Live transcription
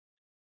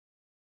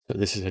So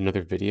this is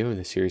another video in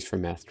the series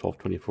from Math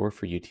 1224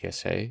 for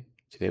UTSA.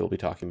 Today we'll be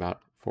talking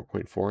about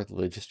 4.4, the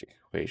logistic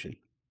equation.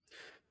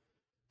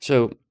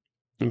 So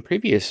in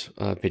previous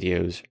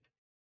videos,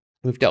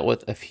 we've dealt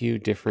with a few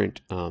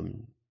different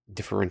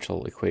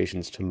differential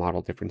equations to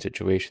model different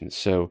situations.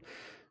 So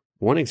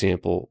one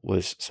example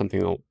was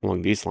something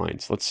along these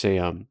lines. Let's say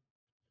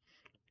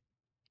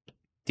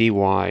dy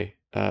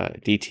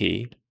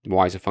dt,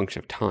 y is a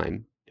function of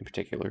time in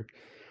particular,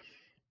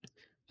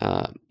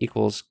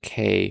 equals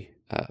ky.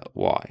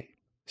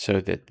 So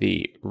that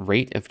the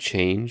rate of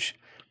change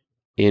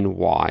in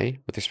y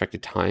with respect to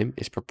time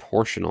is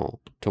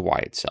proportional to y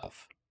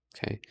itself,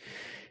 okay?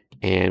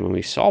 And when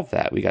we solve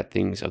that, we got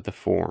things of the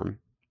form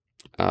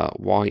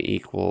y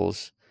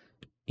equals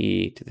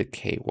e to the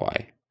ky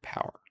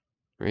power,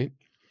 right?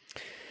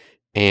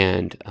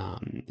 And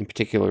in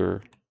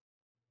particular,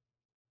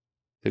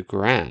 the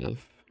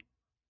graph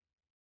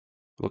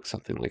looks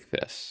something like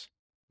this.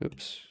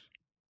 Oops.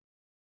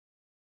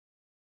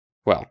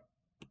 Well,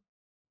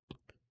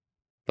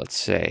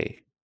 let's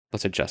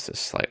adjust this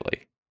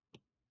slightly.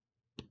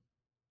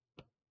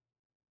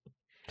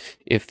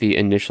 If the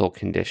initial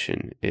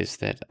condition is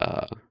that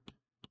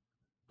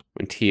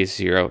when t is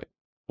 0,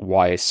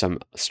 y is some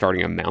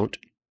starting amount,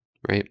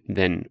 right?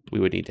 Then we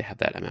would need to have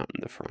that amount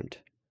in the front.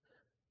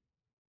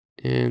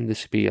 And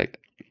this would be like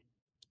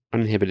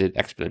uninhibited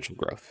exponential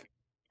growth,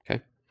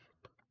 okay?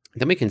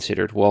 Then we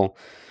considered, well,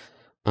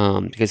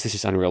 because this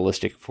is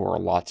unrealistic for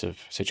lots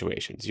of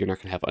situations, you're not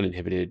going to have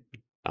uninhibited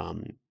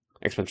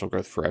exponential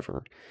growth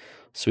forever.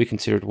 So we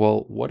considered,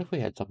 well, what if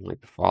we had something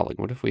like the following?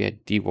 What if we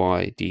had dy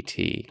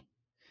dt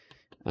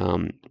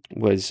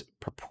was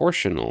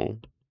proportional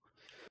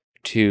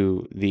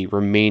to the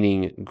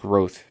remaining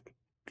growth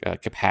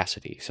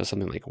capacity? So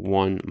something like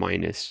 1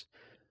 minus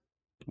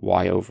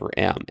y over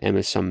m. M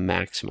is some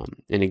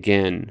maximum. And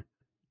again,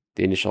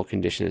 the initial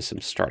condition is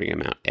some starting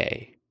amount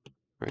a,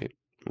 right?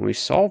 When we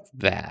solve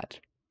that,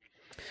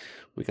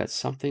 we got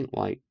something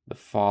like the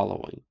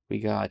following. We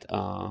got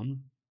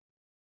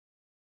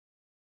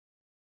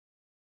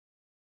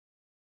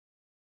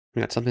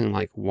something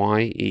like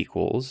y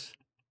equals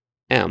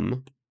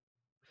m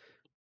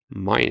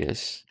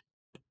minus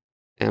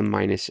m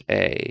minus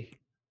a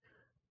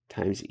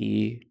times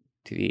e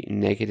to the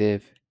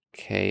negative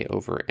k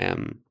over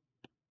m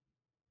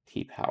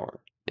t power.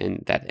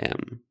 And that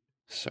m,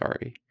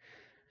 sorry,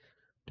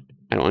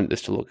 I don't want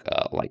this to look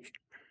like,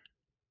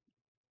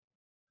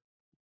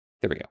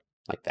 there we go,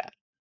 like that.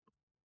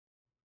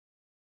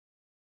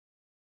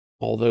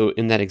 Although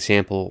in that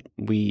example,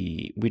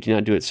 we did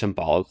not do it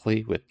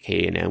symbolically with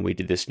k and m. We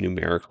did this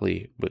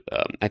numerically with,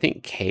 I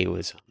think k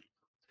was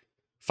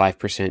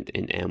 5%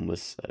 and m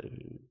was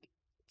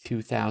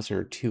 2,000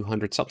 or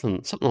 200,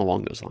 something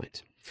along those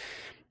lines.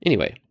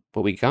 Anyway,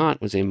 what we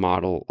got was a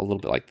model a little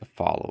bit like the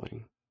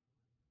following.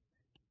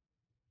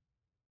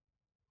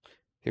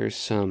 There's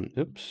some,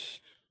 oops,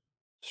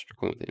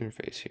 struggling with the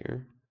interface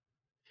here.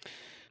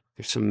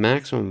 There's some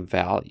maximum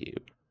value.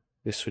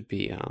 This would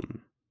be,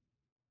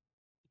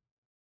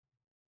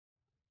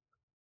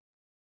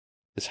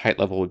 this height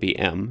level would be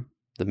m,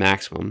 the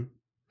maximum.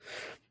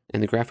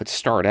 And the graph would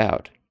start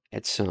out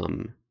at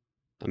some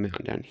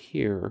amount down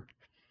here,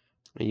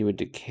 and you would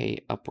decay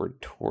upward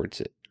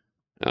towards it.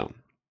 Oh,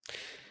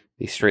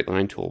 the straight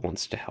line tool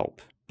wants to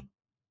help.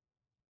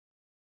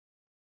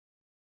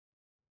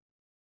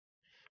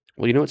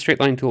 Well, you know what, straight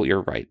line tool,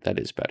 you're right, that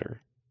is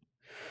better.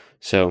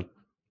 So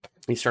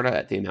you start out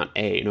at the amount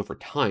a, and over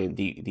time,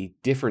 the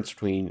difference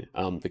between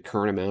the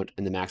current amount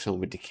and the maximum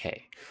would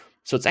decay.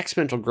 So it's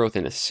exponential growth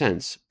in a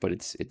sense, but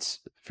it's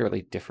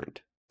fairly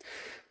different.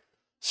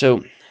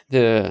 So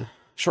the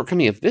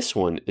shortcoming of this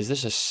one is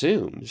this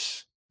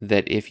assumes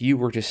that if you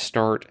were to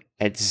start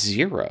at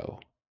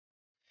 0,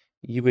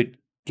 you would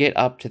get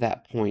up to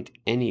that point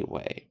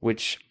anyway,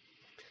 which,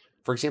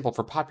 for example,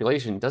 for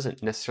population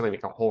doesn't necessarily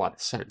make a whole lot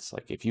of sense.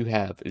 Like if you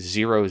have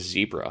 0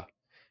 zebra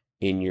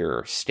in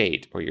your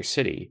state or your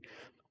city,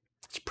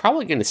 it's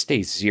probably going to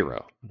stay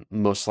 0,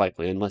 most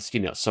likely, unless,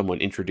 someone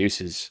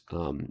introduces,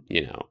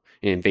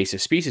 an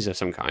invasive species of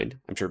some kind.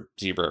 I'm sure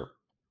zebra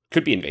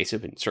could be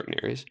invasive in certain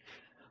areas.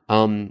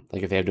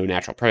 Like if they have no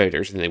natural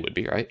predators, then they would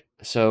be, right?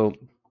 So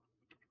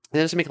that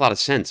doesn't make a lot of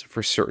sense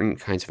for certain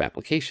kinds of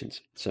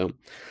applications. So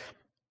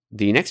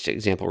the next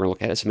example we're going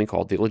to look at is something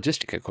called the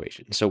logistic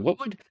equation. So what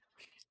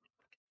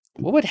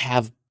would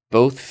have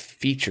both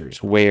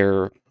features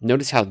where,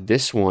 notice how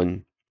this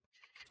one,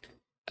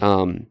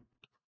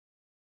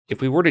 if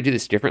we were to do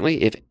this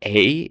differently, if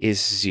a is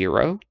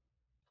 0,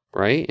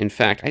 right? In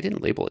fact, I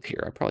didn't label it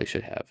here. I probably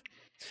should have.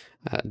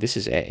 This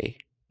is a,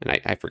 and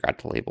I forgot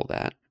to label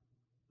that.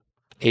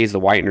 A is the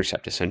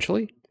y-intercept,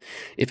 essentially.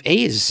 If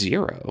a is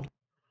 0,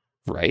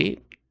 right,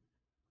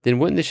 then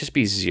wouldn't this just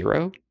be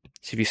 0?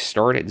 So if you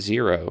start at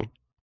 0,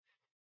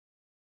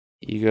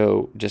 you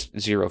go just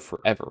 0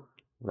 forever,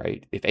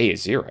 right? If a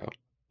is 0.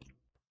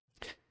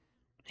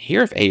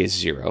 Here, if a is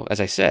 0,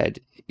 as I said,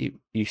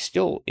 you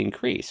still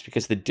increase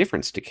because the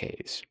difference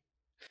decays.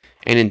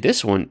 And in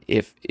this one,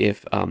 if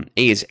a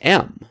is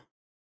m,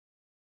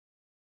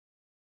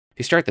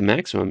 you start at the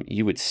maximum,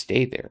 you would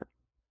stay there.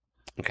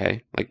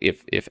 Okay, like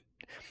if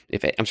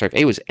I'm sorry,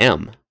 if a was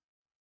m,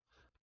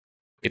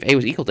 if a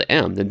was equal to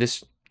m, then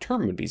this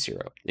term would be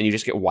 0, and you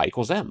just get y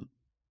equals m.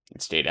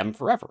 It stayed m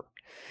forever.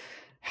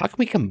 How can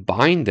we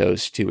combine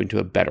those two into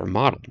a better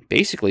model?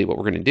 Basically, what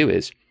we're going to do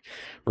is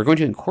we're going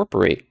to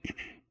incorporate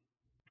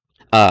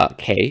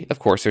k, of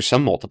course, there's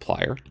some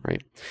multiplier,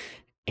 right?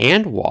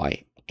 And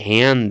y,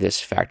 and this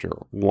factor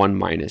 1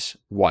 minus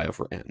y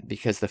over m.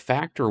 Because the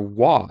factor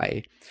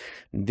y,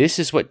 this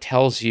is what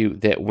tells you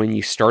that when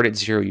you start at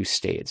 0, you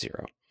stay at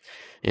 0.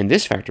 And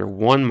this factor,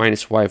 1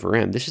 minus y over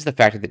m, this is the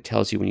factor that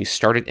tells you when you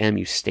start at m,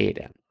 you stay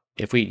at m.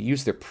 If we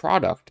use their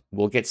product,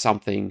 we'll get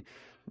something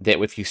that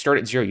if you start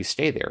at 0, you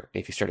stay there.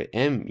 If you start at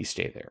m, you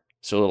stay there.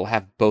 So it'll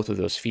have both of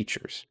those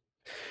features.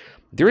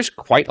 There is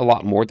quite a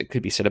lot more that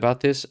could be said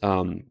about this,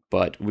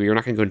 but we're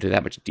not going to go into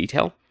that much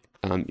detail.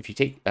 If you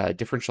take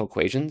differential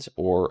equations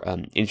or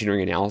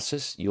engineering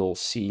analysis, you'll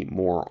see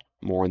more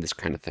on this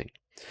kind of thing.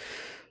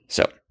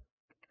 So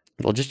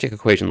the logistic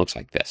equation looks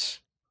like this.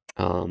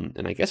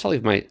 And I guess I'll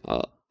leave my,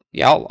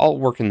 I'll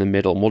work in the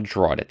middle and we'll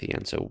draw it at the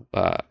end. So,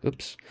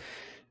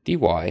 dy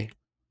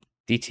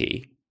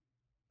dt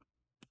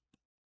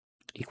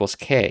equals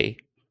k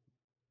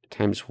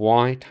times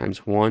y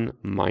times 1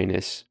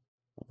 minus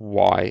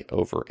y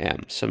over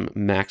m, some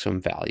maximum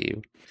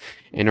value.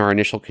 And our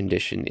initial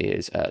condition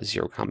is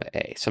 0, comma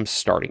a, some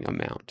starting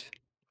amount.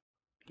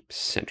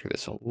 Center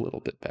this a little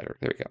bit better.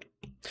 There we go.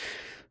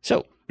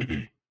 So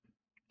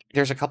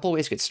there's a couple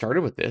ways to get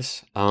started with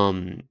this,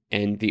 and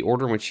the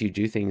order in which you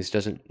do things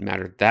doesn't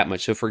matter that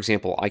much. So for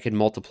example, I could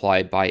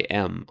multiply by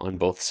m on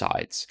both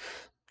sides,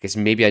 because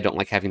maybe I don't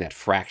like having that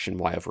fraction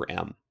y over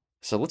m.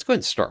 So let's go ahead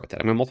and start with that.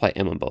 I'm going to multiply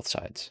m on both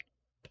sides.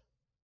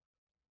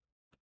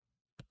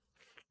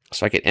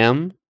 So I get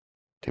m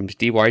times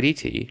dy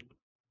dt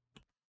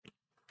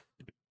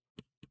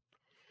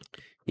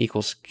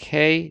equals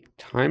k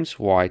times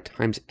y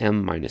times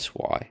m minus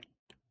y.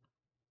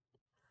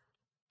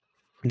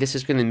 This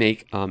is going to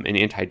make an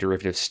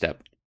antiderivative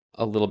step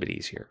a little bit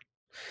easier.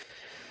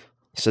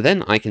 So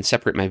then I can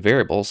separate my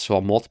variables, so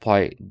I'll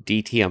multiply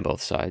dt on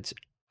both sides.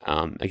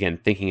 Again,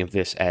 thinking of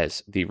this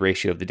as the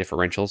ratio of the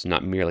differentials,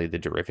 not merely the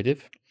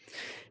derivative.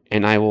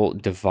 And I will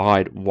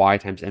divide y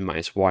times m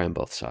minus y on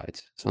both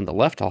sides. So on the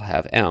left, I'll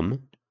have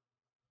m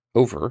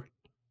over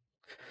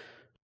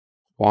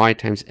y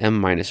times m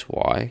minus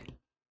y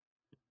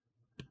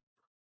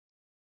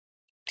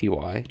dy.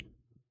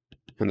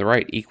 On the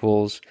right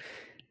equals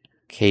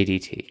k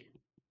dt.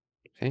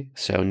 Okay,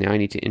 so now I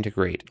need to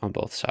integrate on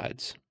both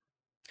sides.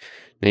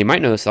 Now you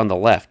might notice on the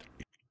left,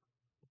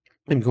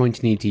 I'm going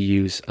to need to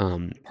use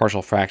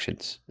partial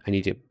fractions. I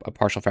need a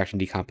partial fraction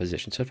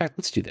decomposition. So in fact,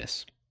 let's do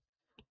this.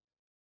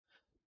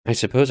 I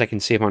suppose I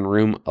can save on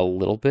room a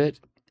little bit,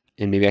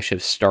 and maybe I should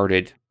have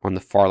started on the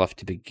far left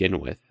to begin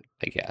with,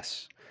 I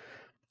guess.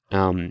 So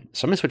I'm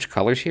going to switch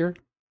colors here,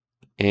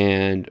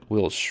 and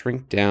we'll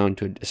shrink down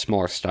to a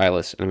smaller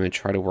stylus, and I'm going to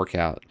try to work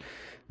out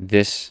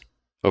this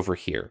over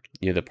here,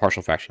 the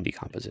partial fraction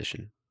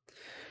decomposition.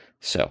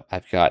 So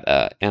I've got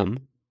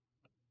m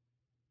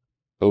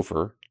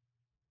over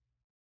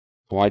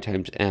y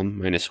times m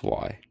minus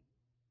y.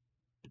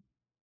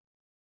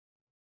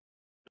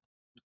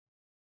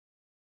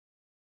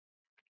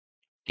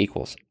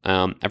 Equals.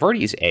 I've already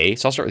used a,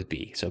 so I'll start with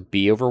b. So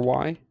b over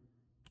y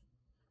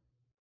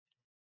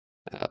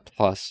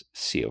plus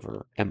c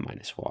over m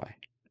minus y.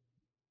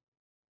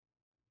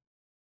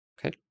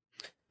 Okay.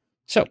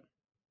 So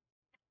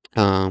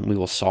we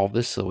will solve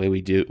this the way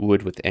we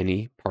would with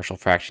any partial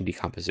fraction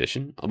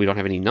decomposition. We don't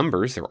have any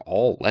numbers; they're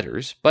all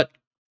letters, but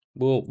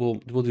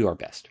we'll do our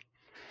best.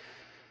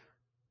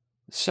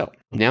 So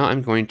now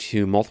I'm going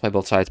to multiply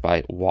both sides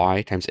by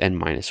y times n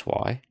minus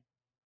y.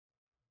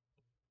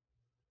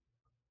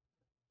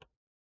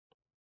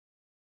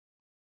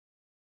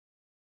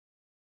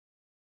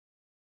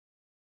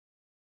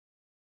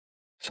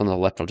 So on the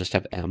left, I'll just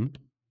have m.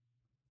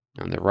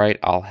 On the right,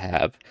 I'll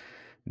have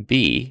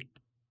b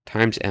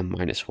times m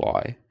minus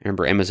y.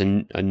 Remember, m is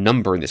a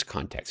number in this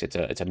context.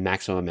 It's a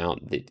maximum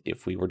amount that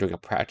if we were doing a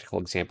practical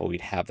example,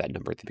 we'd have that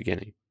number at the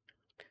beginning.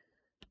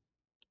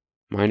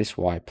 Minus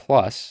y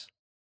plus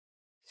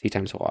c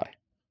times y.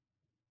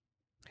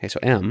 Okay, so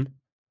m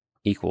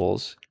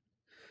equals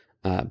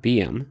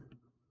bm.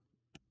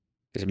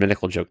 There's a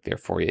medical joke there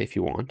for you if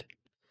you want.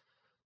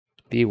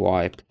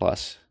 by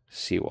plus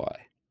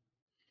cy.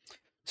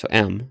 So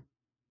m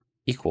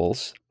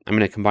equals, I'm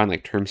going to combine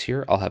like terms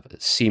here. I'll have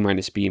c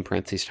minus b in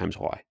parentheses times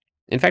y.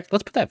 In fact,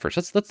 let's put that first.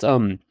 Let's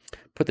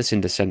put this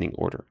in descending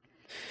order.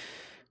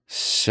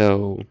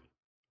 So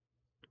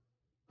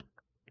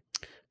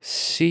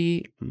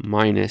c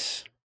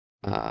minus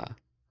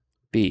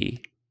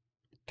b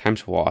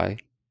times y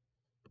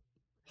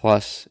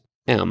plus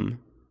m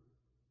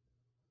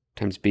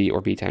times b,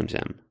 or b times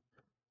m.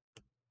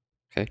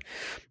 Okay.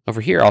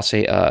 Over here, I'll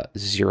say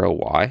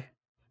 0y.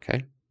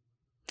 Okay.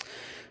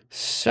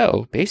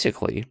 So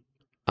basically,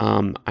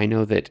 I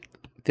know that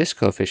this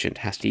coefficient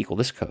has to equal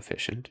this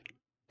coefficient.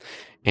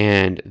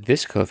 And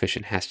this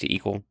coefficient has to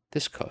equal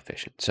this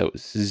coefficient. So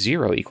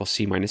 0 equals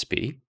c minus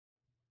b,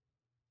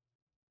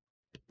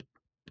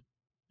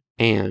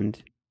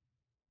 and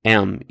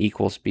m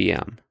equals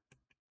bm,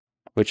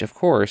 which of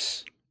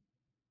course,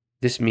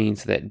 this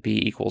means that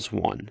b equals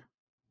 1,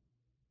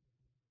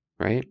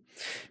 right?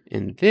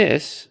 And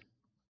this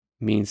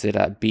means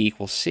that b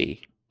equals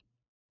c.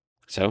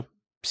 So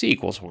c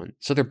equals 1.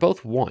 So they're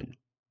both 1.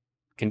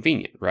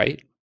 Convenient,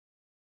 right?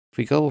 If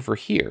we go over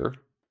here,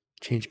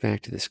 change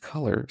back to this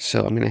color.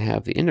 So I'm going to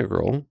have the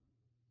integral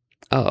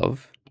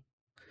of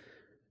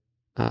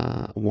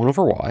 1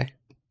 over y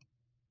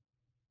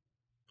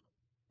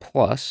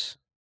plus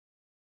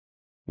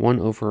 1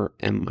 over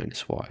m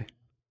minus y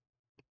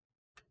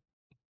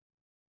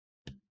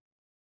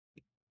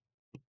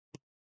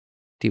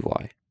dy.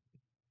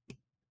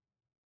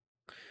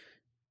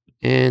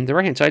 And the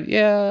right-hand side,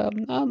 yeah,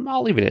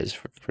 I'll leave it as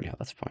for now.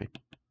 That's fine.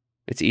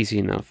 It's easy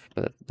enough,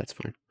 but that's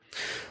fine.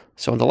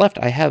 So on the left,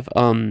 I have,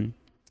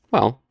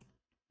 well,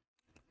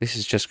 this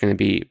is just going to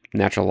be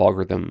natural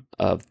logarithm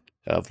of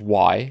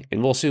y,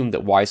 and we'll assume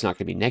that y is not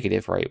going to be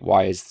negative, right?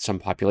 Y is some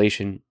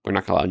population. We're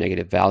not going to allow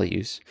negative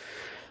values.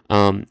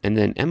 And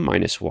then m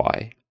minus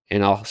y,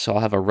 and I'll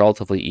have a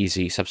relatively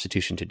easy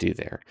substitution to do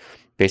there.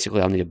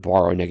 Basically, I'll need to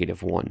borrow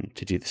 -1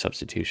 to do the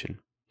substitution.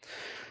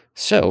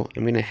 So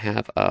I'm going to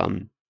have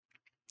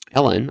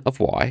ln of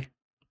y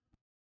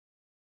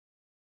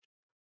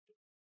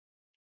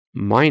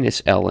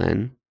minus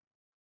ln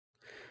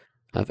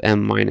of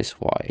m minus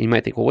y. You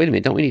might think, well, wait a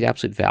minute, don't we need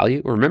absolute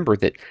value? Remember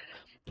that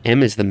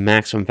m is the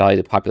maximum value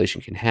the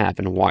population can have,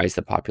 and y is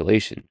the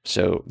population.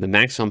 So the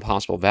maximum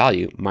possible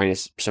value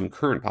minus some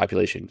current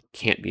population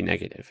can't be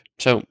negative.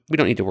 So we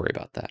don't need to worry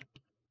about that.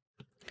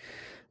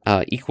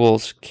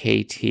 Equals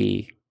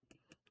kt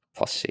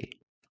plus c.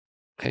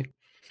 Okay.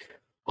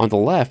 On the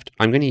left,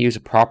 I'm going to use a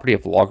property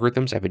of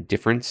logarithms. I have a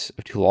difference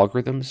of two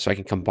logarithms, so I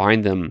can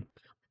combine them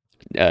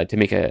to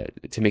make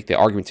the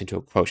arguments into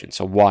a quotient.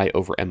 So y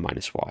over m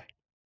minus y.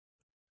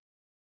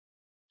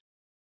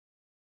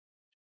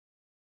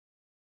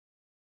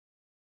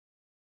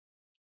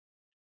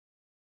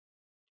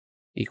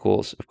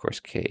 Equals, of course,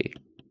 kt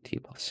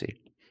plus c.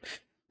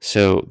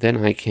 So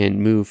then I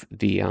can move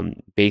the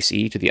base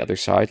e to the other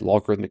side.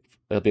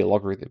 It'll be a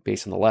logarithmic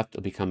base on the left.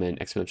 It'll become an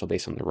exponential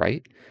base on the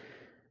right.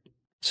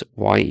 So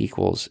y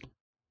equals,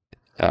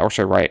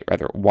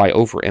 y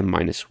over m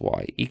minus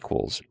y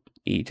equals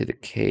e to the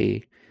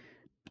kt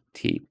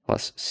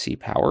plus c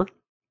power.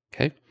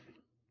 Okay.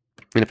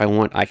 And if I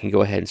want, I can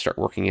go ahead and start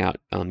working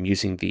out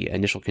using the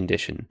initial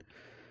condition.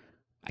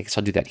 I guess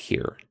I'll do that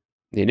here.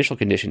 The initial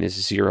condition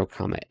is 0,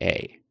 comma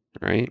a,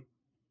 right?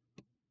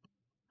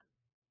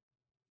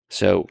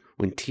 So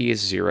when t is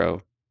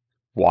 0,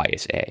 y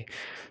is a.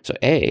 So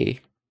a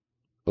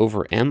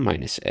over m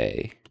minus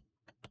a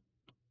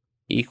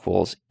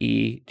equals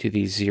e to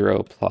the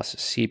 0 plus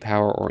c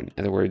power, or in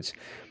other words,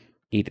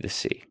 e to the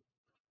c.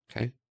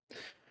 Okay?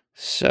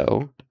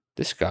 So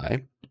this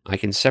guy, I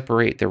can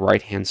separate the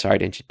right-hand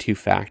side into two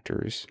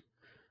factors.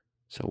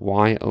 So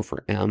y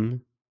over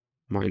m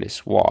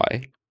minus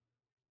y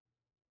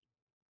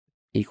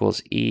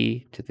equals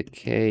e to the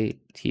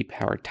kt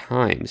power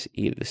times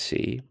e to the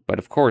c. But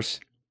of course,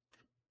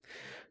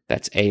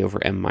 that's a over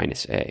m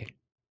minus a.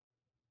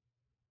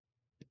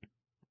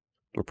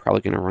 We're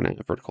probably going to run out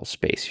of vertical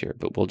space here,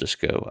 but we'll just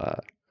go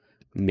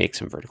make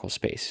some vertical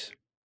space.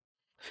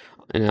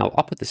 And I'll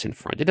put this in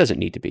front. It doesn't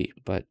need to be,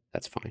 but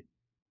that's fine.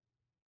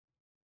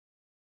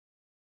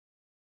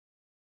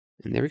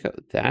 And there we go.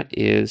 That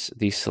is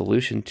the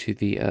solution to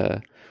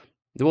the,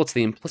 well, it's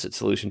the implicit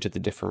solution to the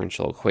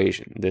differential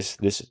equation. This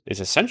is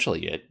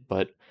essentially it,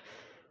 but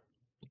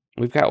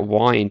we've got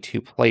y in two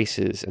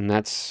places, and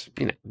that's,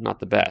 not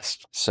the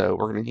best. So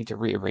we're going to need to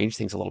rearrange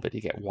things a little bit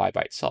to get y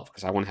by itself,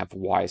 because I want to have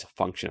y as a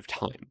function of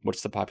time.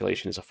 What's the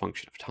population as a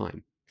function of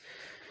time?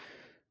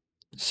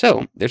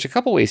 So there's a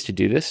couple ways to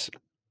do this,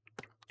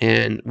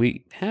 and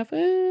we have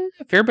a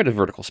fair bit of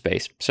vertical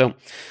space. So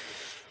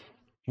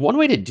one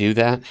way to do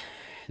that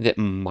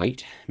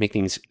might make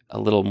things a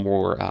little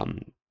more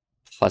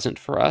pleasant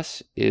for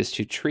us is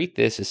to treat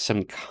this as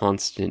some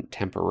constant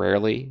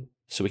temporarily,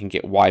 so we can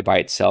get y by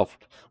itself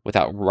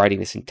without writing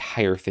this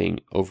entire thing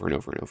over and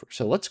over and over.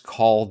 So let's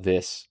call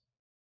this,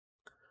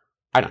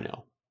 I don't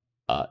know,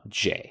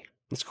 j.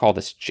 Let's call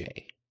this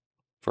j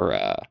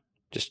for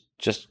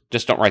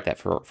just don't write that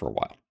for a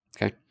while.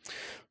 Okay,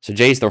 so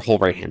j is the whole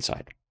right hand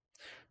side.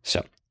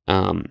 So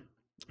I'm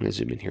going to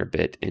zoom in here a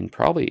bit and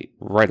probably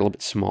write a little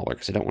bit smaller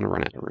because I don't want to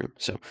run out of room.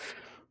 So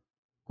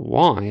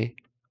y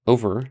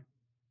over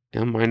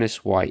m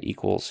minus y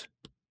equals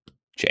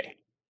j.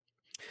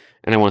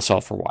 And I want to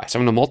solve for y. So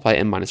I'm going to multiply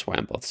m minus y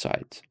on both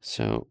sides.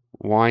 So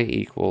y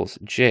equals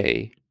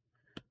j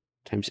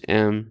times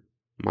m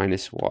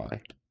minus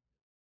y.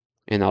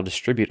 And I'll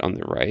distribute on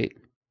the right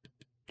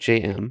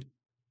jm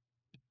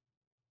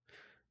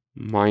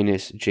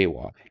minus jy.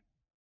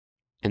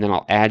 And then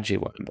I'll add jy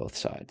on both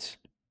sides.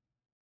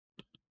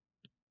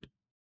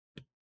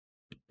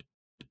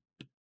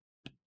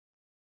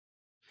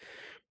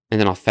 And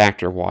then I'll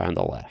factor y on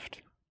the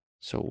left.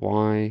 So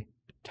y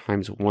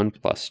times 1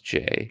 plus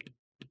j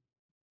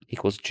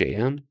equals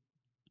jm.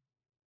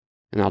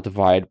 And I'll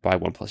divide by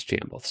 1 plus j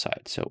on both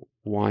sides. So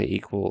y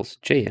equals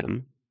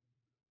jm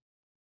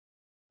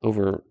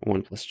over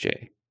 1 plus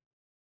j.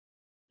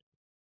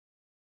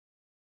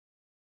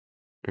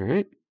 All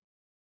right.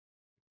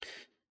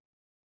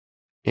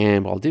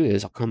 And what I'll do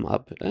is I'll come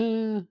up,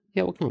 we'll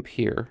come up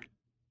here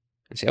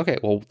and say, okay,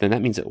 well, then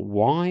that means that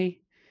y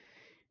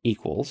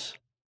equals,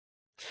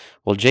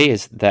 well, j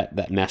is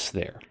that mess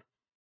there.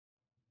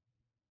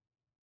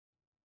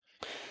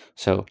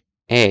 So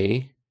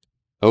a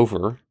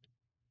over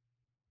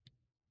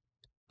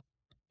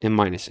m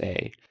minus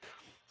a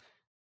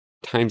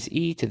times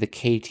e to the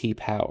kt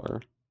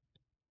power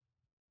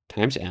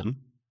times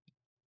m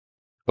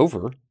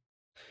over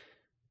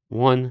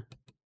 1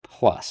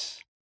 plus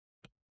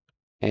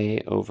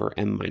a over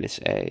m minus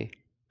a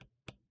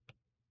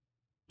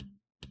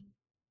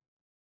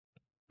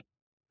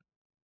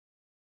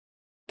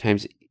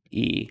times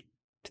e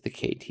to the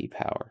kt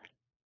power.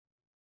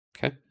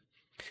 Okay.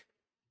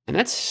 And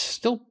that's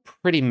still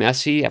pretty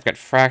messy. I've got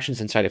fractions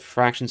inside of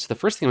fractions. So the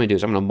first thing I'm going to do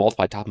is I'm going to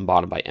multiply top and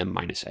bottom by m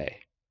minus a.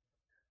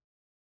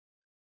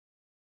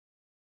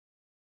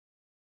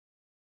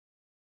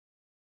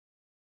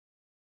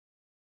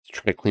 Let's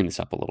try to clean this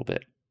up a little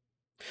bit.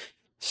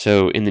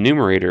 So in the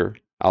numerator,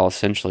 I'll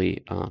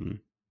essentially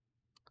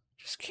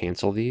just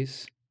cancel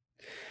these.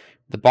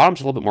 The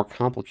bottom's a little bit more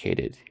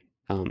complicated.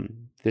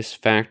 This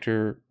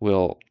factor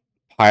will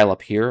pile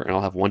up here, and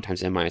I'll have 1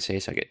 times m minus a,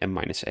 so I get m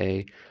minus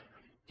a.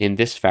 In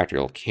this factor,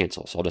 it'll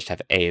cancel, so I'll just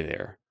have a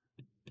there.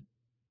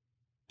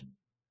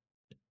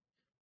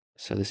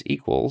 So this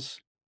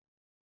equals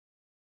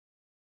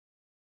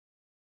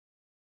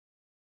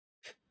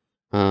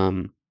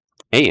am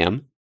e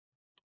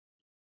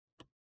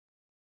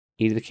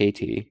to the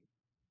kt,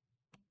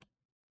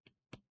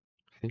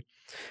 okay,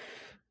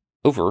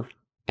 over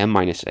m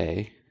minus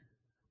a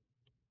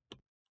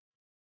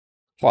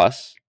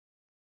plus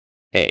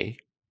a.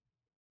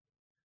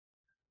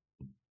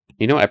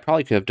 You know, I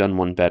probably could have done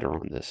one better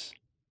on this.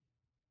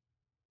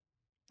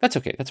 That's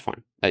okay, that's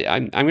fine.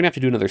 I'm going to have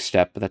to do another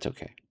step, but that's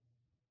okay.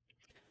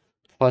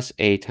 Plus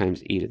a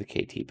times e to the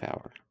kt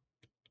power.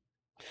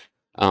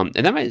 And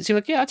that might seem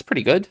like, yeah, that's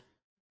pretty good.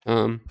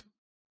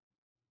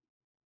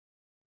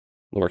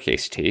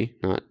 Lowercase t,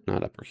 not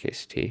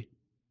uppercase t.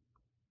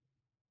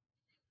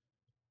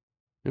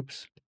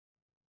 Oops.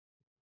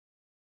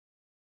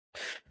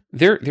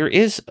 There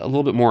is a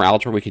little bit more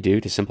algebra we could do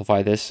to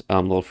simplify this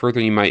a little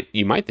further. You might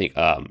think,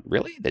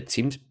 really, that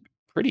seems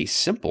pretty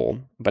simple,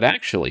 but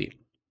actually,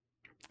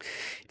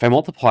 if I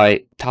multiply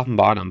top and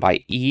bottom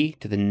by e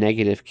to the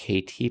negative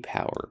kt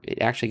power,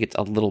 it actually gets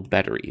a little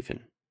better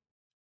even.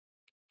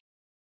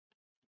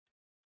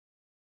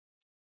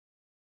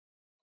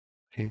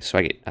 Okay, so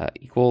I get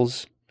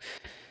equals.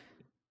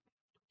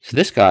 So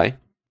this guy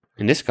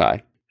and this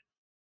guy,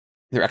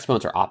 their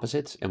exponents are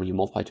opposites, and when you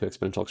multiply two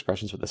exponential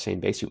expressions with the same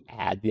base, you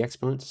add the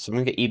exponents. So I'm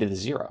going to get e to the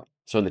 0.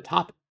 So in the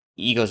top,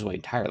 e goes away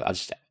entirely. I'll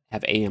just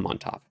have am on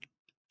top.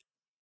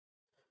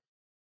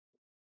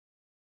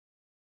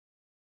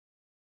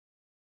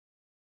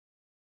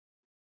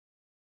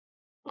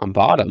 On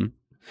bottom,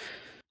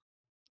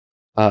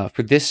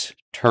 for this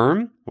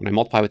term, when I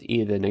multiply with e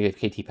to the negative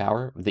kt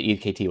power, the e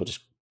to kt will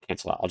just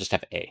cancel out. I'll just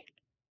have a.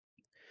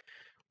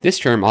 This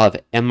term, I'll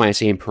have m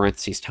minus a in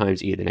parentheses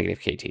times e to the negative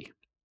kt.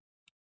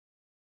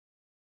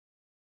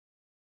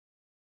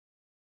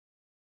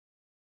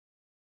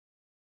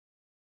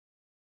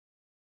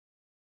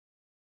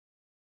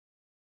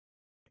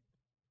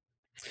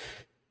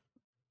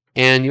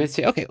 And you would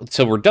say, okay,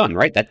 so we're done,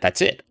 right?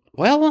 That's it.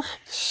 Well,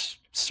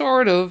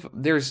 sort of.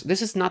 This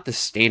is not the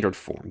standard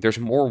form. There's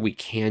more we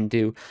can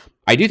do.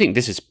 I do think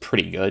this is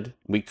pretty good.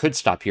 We could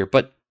stop here,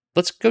 but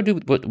let's go do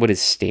what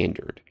is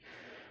standard.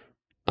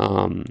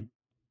 I'm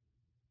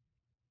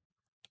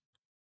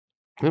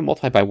going to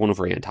multiply by 1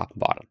 over a on top and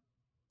bottom.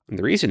 And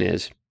the reason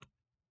is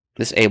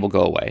this a will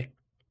go away.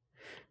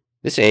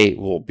 This a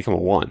will become a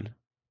 1.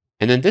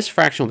 And then this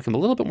fraction will become a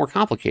little bit more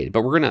complicated,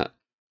 but we're gonna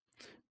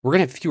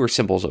have fewer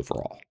symbols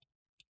overall.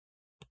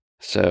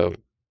 So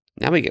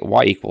now we get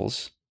y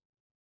equals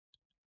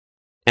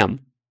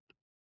m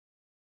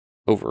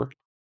over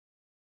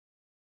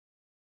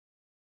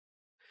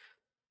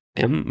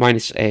m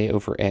minus a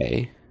over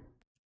a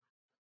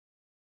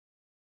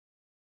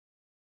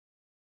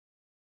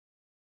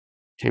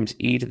times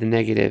e to the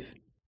negative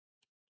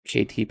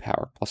kt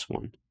power plus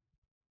 1.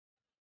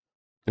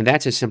 And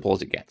that's as simple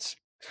as it gets.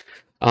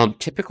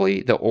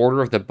 Typically, the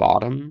order of the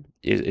bottom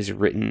is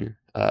written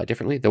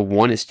differently. The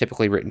 1 is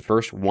typically written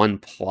first, 1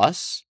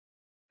 plus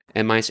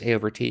m minus a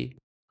over t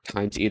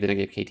times e to the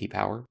negative kt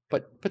power.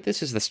 But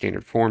this is the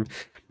standard form.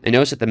 And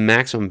notice that the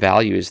maximum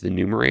value is the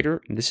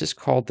numerator. This is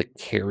called the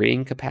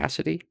carrying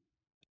capacity.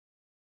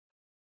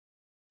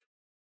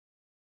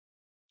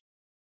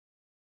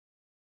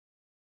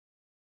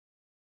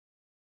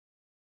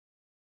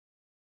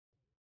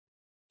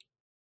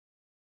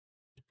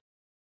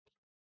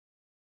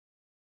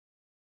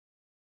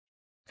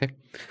 Okay.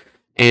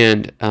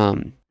 And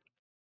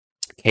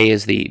K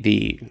is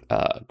the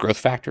growth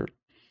factor,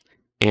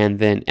 and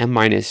then m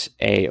minus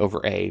a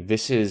over a.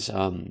 This is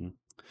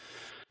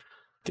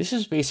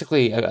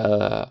basically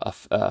a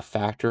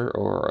factor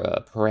or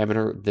a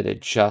parameter that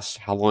adjusts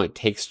how long it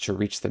takes to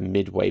reach the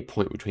midway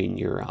point between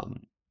your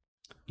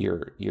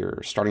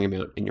starting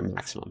amount and your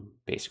maximum,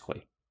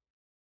 basically.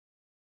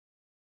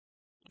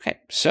 Okay,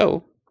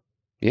 so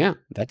yeah,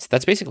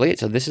 that's basically it.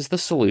 So this is the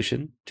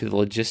solution to the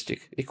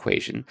logistic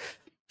equation.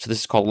 So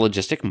this is called a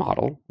logistic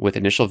model with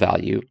initial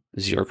value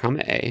 0, comma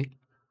a.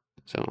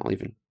 So I'll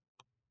even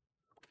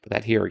put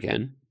that here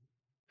again.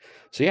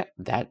 So yeah,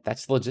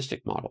 that's the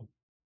logistic model.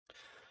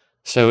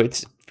 So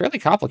it's fairly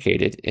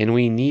complicated, and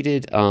we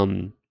needed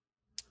partial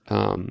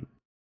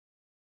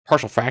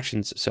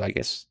fractions. So I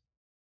guess,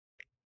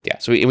 yeah,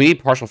 so we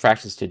need partial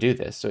fractions to do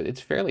this. So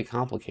it's fairly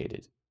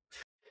complicated.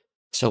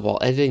 So while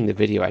editing the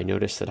video, I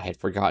noticed that I had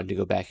forgotten to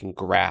go back and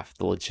graph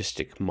the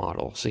logistic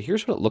model. So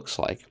here's what it looks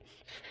like.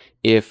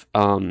 If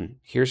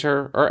here's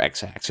our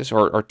x-axis,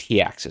 or our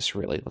t-axis,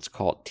 really, let's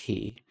call it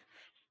t.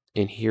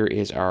 And here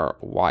is our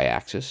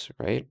y-axis,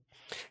 right?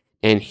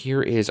 And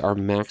here is our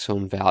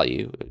maximum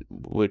value,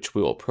 which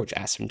we will approach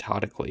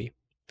asymptotically.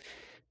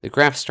 The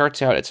graph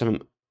starts out at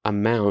some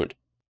amount,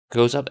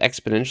 goes up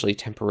exponentially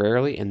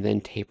temporarily, and then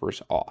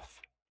tapers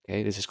off.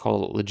 Okay, this is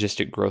called a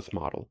logistic growth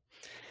model.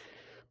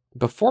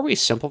 Before we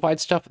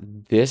simplified stuff,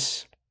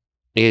 this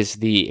is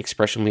the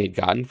expression we had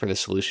gotten for the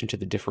solution to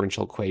the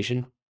differential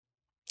equation.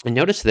 And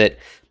notice that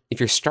if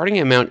your starting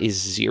amount is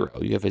 0,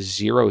 you have a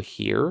 0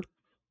 here,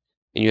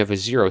 and you have a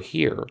 0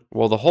 here,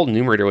 well, the whole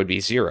numerator would be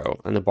 0,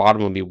 and the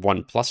bottom would be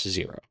 1 plus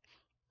 0.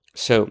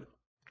 So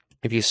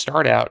if you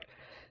start out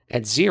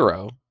at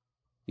 0,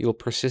 you will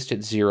persist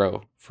at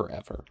 0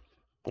 forever,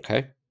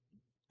 okay?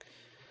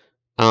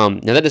 Now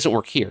that doesn't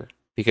work here,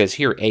 because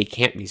here a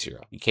can't be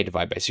 0. You can't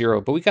divide by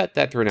 0, but we got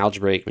that through an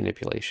algebraic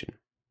manipulation.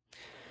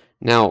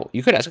 Now,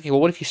 you could ask, okay,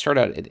 well, what if you start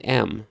out at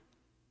m,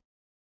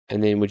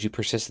 and then would you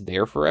persist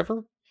there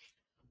forever?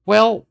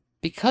 Well,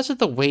 because of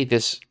the way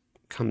this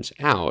comes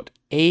out,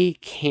 a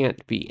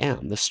can't be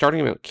m. The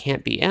starting amount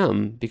can't be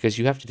m because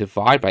you have to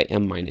divide by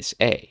m minus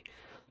a.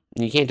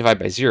 And you can't divide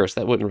by 0, so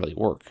that wouldn't really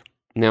work.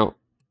 Now,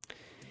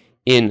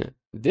 in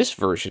this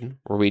version,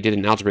 where we did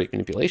an algebraic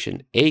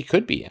manipulation, a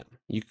could be m.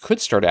 You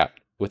could start out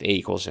with a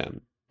equals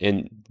m,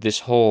 and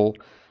this whole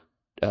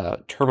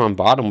term on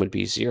bottom would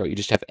be 0. You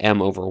just have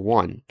m over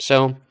 1.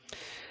 So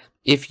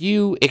if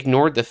you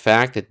ignored the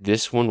fact that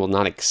this one will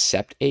not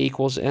accept a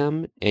equals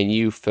m, and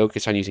you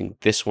focus on using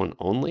this one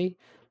only,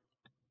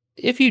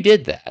 if you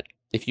did that,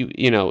 if you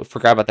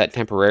forgot about that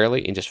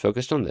temporarily and just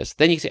focused on this,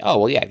 then you say, oh,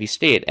 well, yeah, if you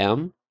stay at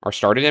m, or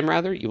start at m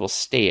rather, you will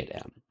stay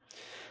at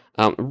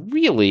m.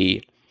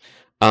 Really,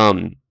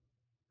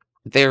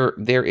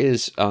 there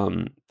is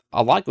a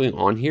lot going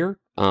on here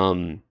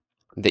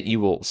that you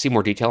will see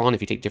more detail on.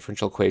 If you take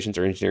differential equations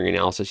or engineering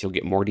analysis, you'll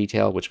get more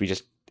detail, which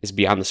is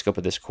beyond the scope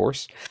of this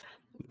course.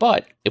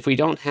 But if we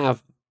don't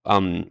have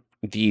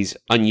these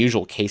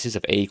unusual cases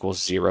of a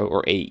equals 0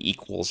 or a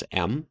equals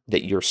m,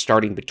 that you're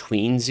starting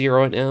between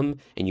 0 and m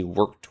and you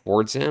work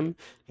towards m,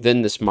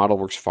 then this model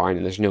works fine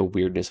and there's no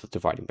weirdness with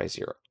dividing by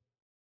 0.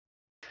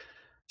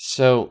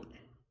 So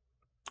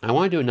I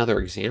want to do another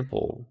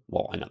example.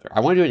 Well, I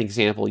want to do an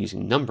example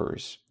using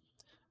numbers.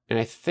 And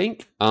I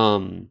think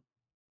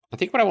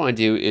what I want to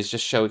do is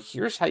just show,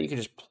 here's how you can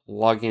just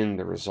plug in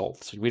the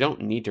results. We don't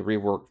need to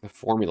rework the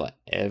formula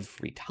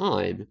every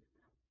time.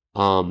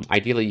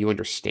 Ideally, you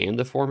understand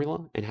the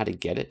formula and how to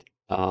get it.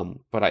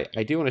 But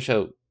I do want to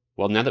show,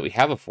 well, now that we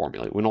have a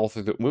formula, we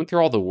went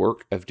through all the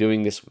work of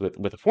doing this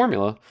with a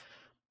formula,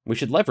 we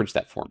should leverage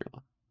that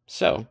formula.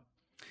 So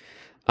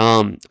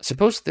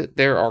suppose that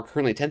there are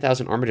currently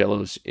 10,000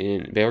 armadillos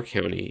in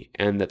Bexar County,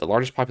 and that the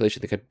largest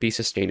population that could be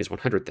sustained is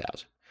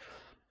 100,000.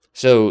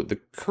 So the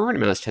current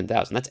amount is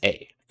 10,000. That's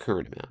A,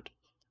 current amount.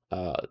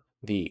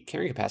 The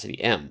carrying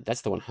capacity, M,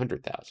 that's the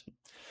 100,000.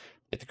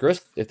 If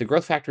the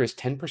growth factor is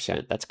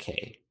 10%, that's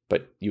K,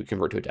 but you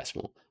convert to a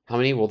decimal. How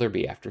many will there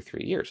be after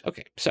 3 years?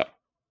 Okay, so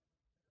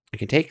I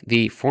can take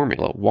the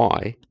formula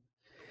Y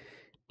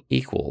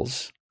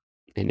equals,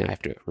 and now I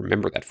have to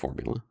remember that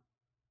formula.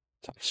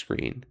 It's off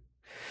screen.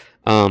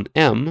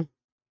 M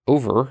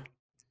over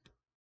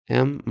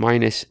M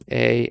minus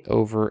A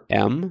over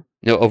M.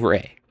 No, over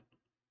A.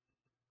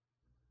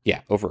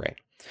 Yeah, over A.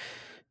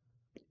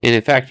 And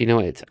in fact, you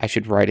know what? I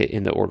should write it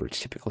in the order it's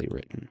typically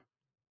written.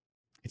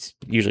 It's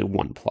usually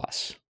 1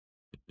 plus.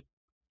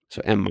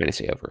 So M minus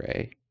A over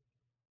A.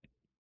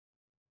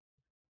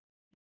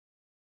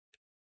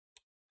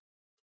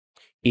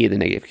 E to the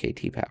negative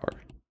KT power.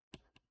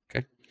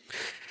 Okay.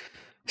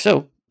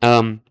 So,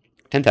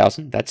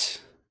 10,000, that's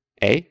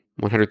A.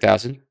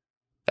 100,000,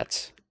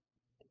 that's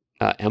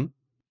M.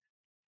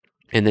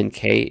 And then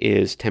K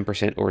is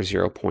 10% or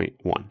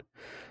 0.1.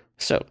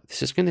 So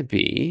this is going to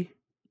be,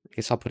 I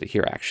guess I'll put it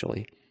here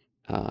actually,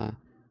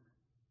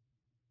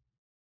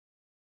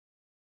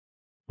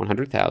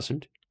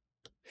 100,000.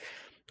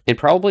 And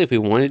probably if we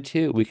wanted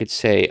to, we could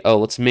say, oh,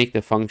 let's make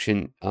the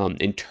function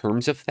in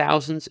terms of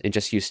thousands and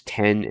just use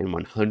 10 and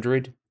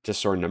 100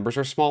 just so our numbers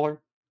are smaller.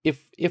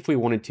 if we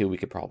wanted to, we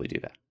could probably do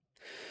that.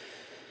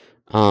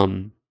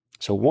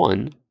 So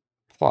 1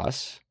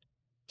 plus,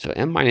 so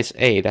m minus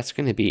a, that's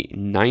going to be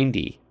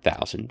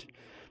 90,000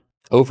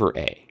 over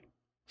a.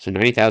 So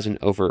 90,000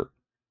 over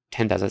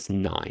 10,000, that's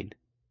 9.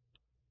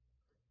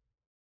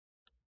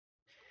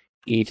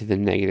 E to the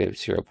negative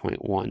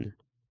 0.1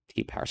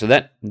 t power. So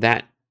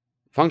that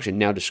function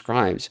now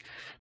describes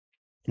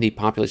the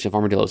population of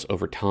armadillos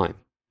over time.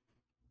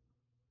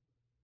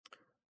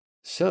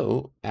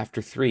 So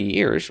after 3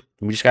 years,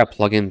 we just got to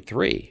plug in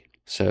 3.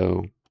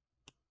 So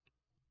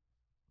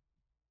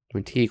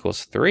when t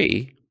equals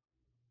 3,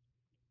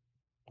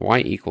 y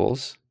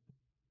equals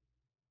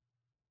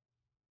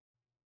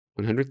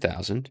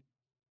 100,000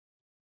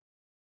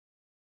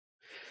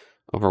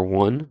 over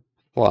 1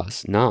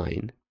 plus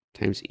 9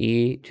 times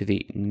e to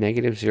the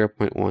negative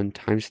 0.1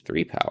 times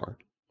 3 power.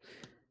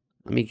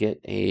 Let me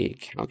get a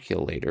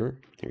calculator.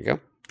 There we go.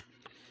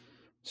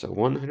 So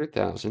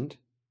 100,000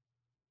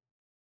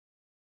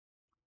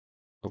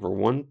 over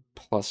 1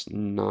 plus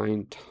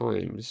 9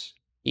 times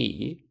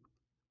e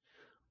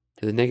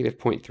to the negative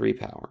 0.3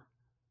 power.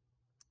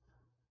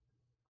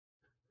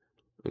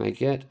 And I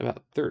get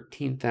about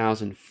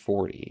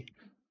 13,040.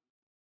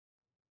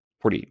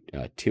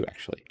 42,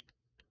 actually.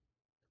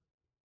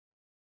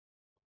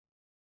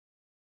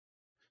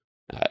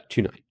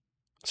 29.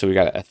 So we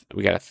got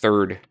a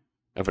third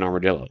of an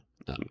armadillo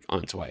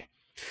on its way.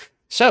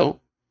 So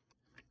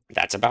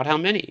that's about how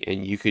many.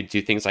 And you could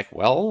do things like,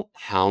 well,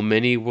 how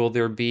many will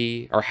there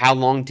be, or how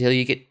long till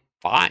you get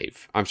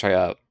 5? I'm sorry,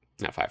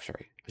 not 5.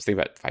 Sorry, I was thinking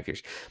about 5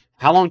 years.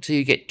 How long till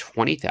you get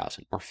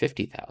 20,000 or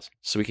 50,000?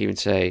 So we can even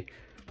say,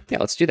 yeah,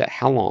 let's do that.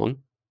 How long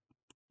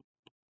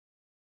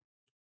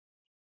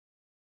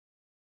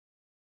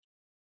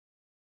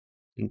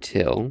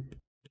until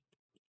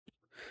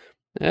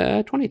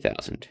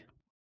 20,000?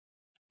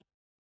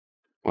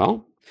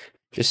 Well,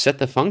 just set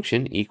the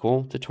function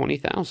equal to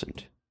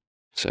 20,000.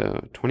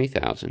 So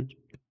 20,000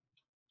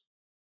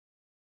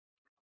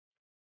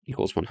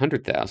 equals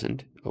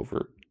 100,000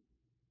 over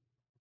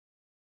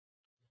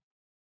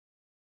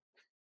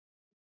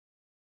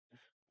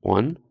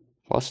 1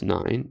 plus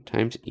 9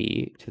 times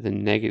e to the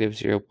negative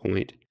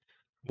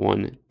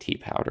 0.1 t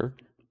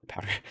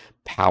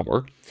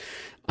power.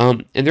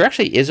 And there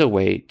actually is a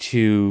way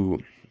to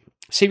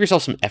save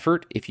yourself some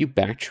effort if you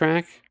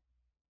backtrack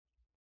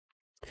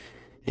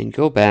and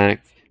go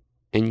back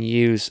and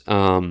use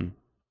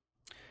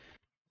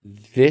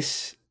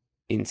this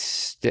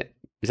instead.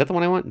 Is that the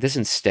one I want? This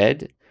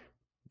instead?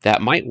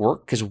 That might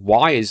work because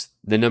y is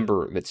the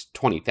number that's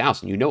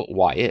 20,000. You know what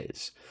y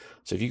is.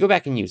 So if you go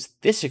back and use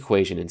this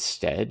equation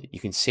instead, you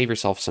can save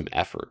yourself some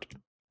effort.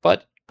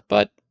 But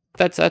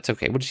that's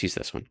okay. We'll just use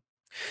this one.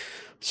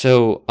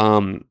 So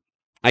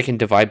I can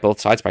divide both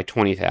sides by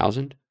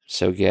 20,000.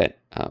 So get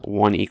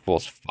 1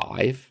 equals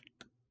 5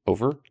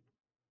 over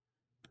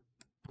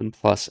 1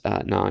 plus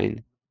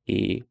 9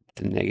 e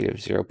to the negative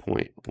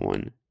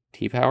 0.1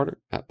 t power.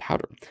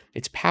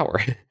 It's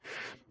power.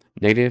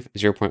 Negative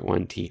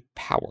 0.1 t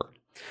power.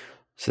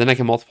 So then I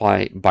can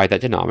multiply by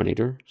that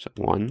denominator. So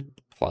 1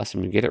 plus, I'm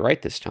going to get it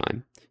right this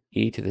time,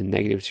 e to the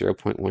negative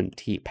 0.1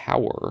 t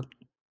power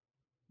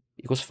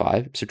equals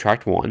 5.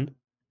 Subtract 1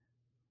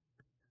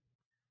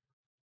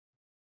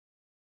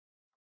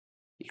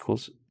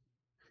 equals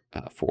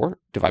 4.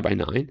 Divide by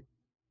 9.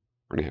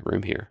 We're going to have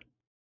room here.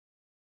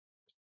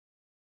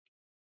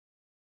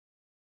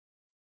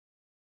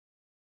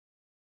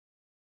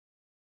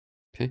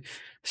 Okay,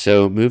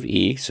 so move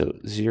e, so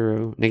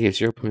negative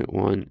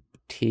 0.1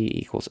 t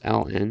equals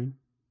ln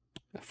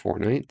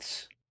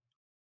 4/9.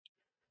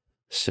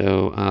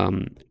 So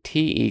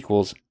t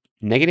equals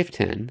negative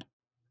 10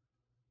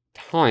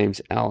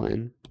 times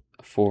ln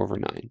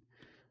 4/9.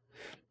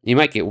 You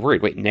might get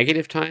worried. Wait,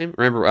 negative time?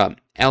 Remember,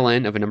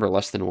 ln of a number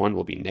less than 1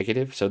 will be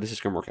negative, so this is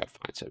going to work out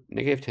fine. So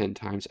negative 10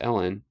 times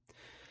ln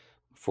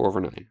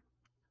 4/9.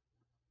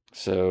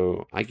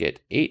 So I get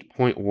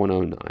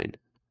 8.109.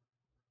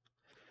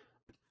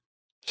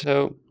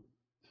 So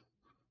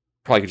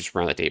probably could just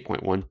round that to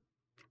 8.1.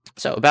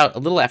 So about a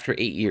little after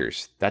 8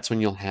 years, that's when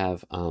you'll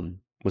have,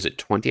 was it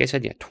 20? I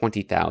said, yeah,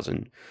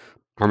 20,000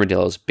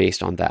 armadillos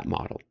based on that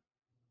model.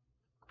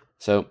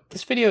 So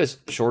this video is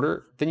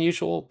shorter than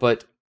usual,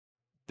 but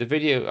the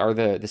video, or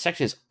the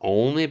section is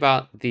only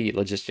about the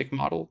logistic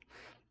model.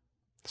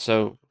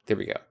 So there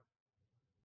we go.